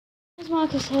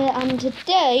Marcus here, and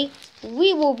today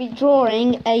we will be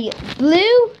drawing a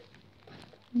blue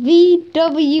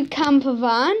VW camper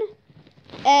van,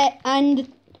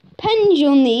 and pens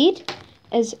you'll need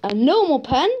is a normal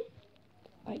pen,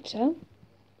 like so,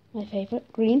 my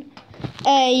favourite, green,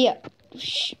 a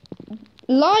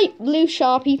light blue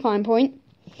Sharpie fine point,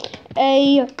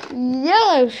 a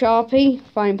yellow Sharpie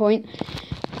fine point,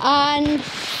 and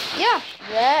yeah,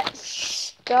 let's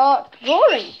start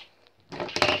drawing.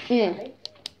 Yeah.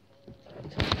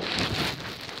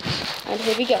 And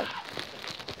here we go.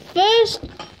 First,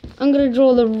 I'm going to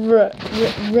draw the road.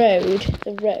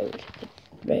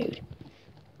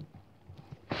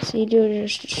 So you do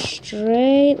just a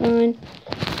straight line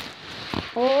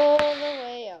all the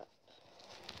way up.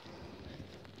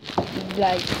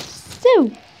 Like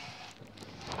so.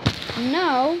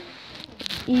 Now,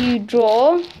 you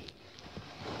draw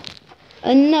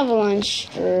another line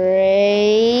straight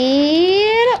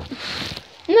up.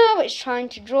 Now it's trying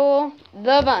to draw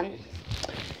the van.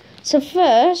 So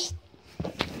first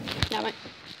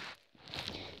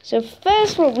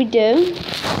what we do,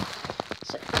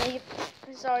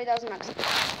 sorry, that was an accident.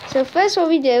 So first what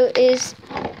we do is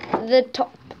the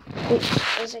top, which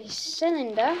is a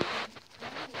cylinder,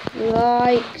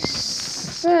 like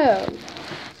so.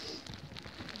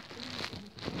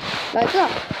 Like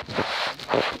that.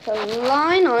 Put a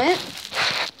line on it,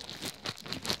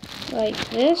 like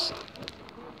this,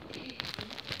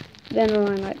 then a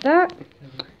line like that,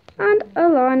 and a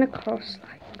line across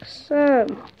like so.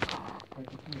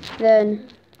 Then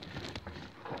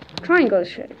triangle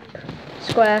shape,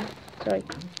 square, sorry.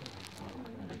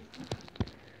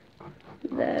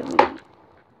 There we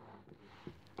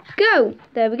go.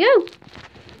 There we go.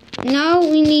 Now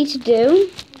we need to do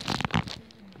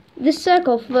the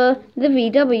circle for the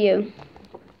VW.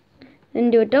 Then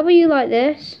do a W like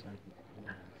this,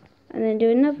 and then do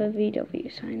another VW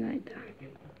sign like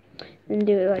that. Then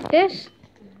do it like this,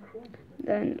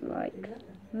 then like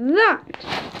that.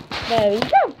 There we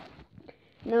go.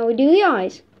 Now we do the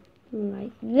eyes. One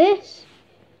like this,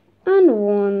 and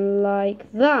one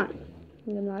like that.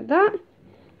 Then like that,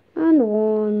 and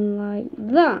one like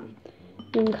that.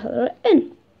 Then colour it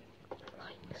in,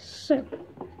 like so.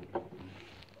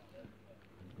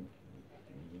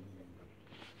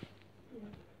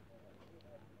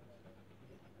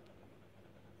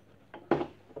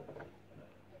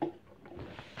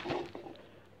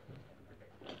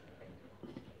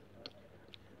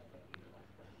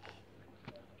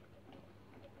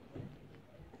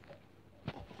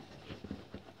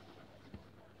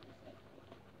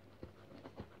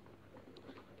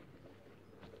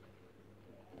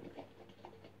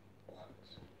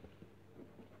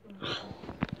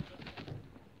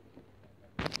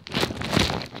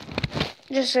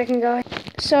 Just a second, guys.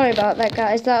 Sorry about that,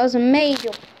 guys. That was a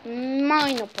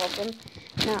minor problem.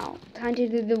 Now, time to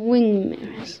do the wing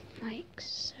mirrors, like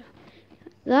so.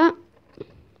 That,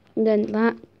 and then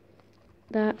that,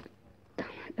 down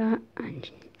like that, and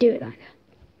do it like that.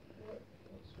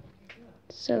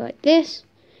 So like this.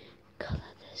 Colour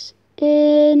this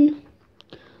in,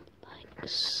 like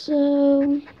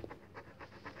so.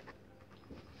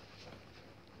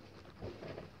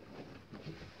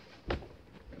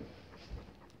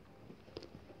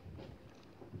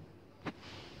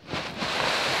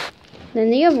 Then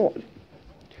the other one,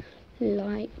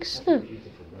 like so.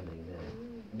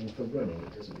 For running,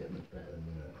 it doesn't get much better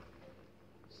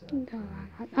than that. Go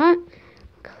like that.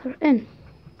 Colour it in.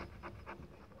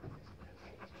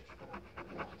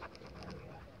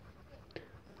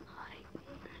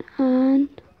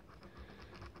 And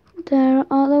there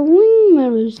are the wing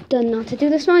mirrors done. Now to do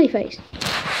the smiley face.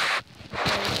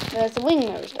 There's the wing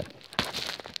mirrors done.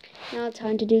 Now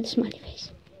time to do the smiley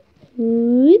face.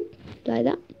 Like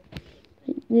that.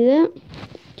 Do that.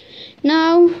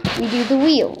 Now we do the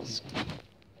wheels.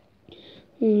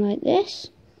 One like this.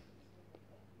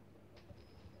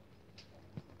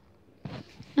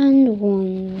 And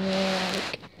one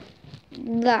like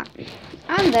that.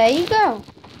 And there you go.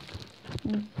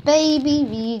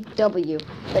 Baby VW.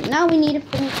 But now we need to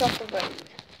finish off the road.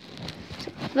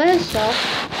 So first off,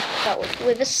 start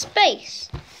with a space.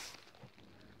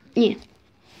 Yeah.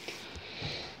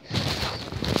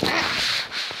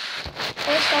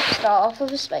 First off, start off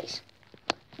with a space.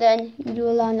 Then you do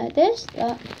a line like this,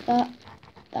 that.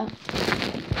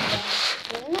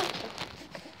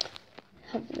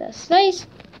 Have the space.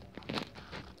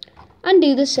 And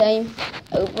do the same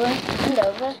over and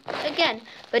over again.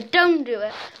 But don't do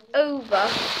it over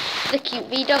the cute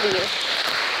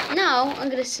VW. Now I'm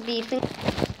going to speed things.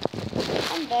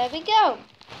 And there we go.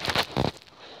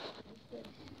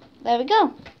 There we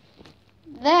go.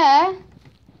 There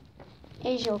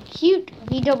is your cute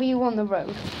VW on the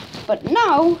road. But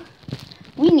now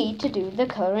we need to do the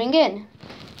colouring in.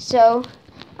 So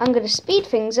I'm going to speed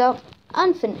things up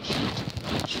and finish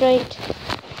it straight.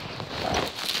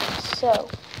 So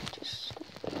just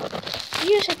a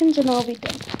few seconds and I'll be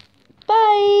done.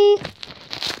 Bye!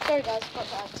 Sorry guys, got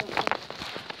to add something.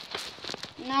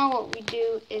 Now what we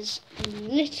do is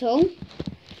little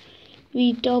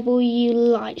VW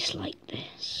lights like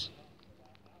this.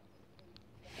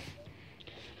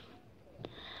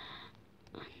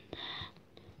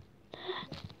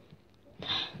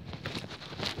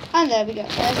 And there we go,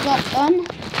 there's that done.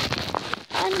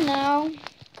 And now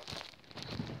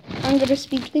I'm going to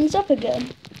speed things up again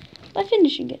by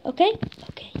finishing it, okay?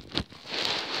 Okay.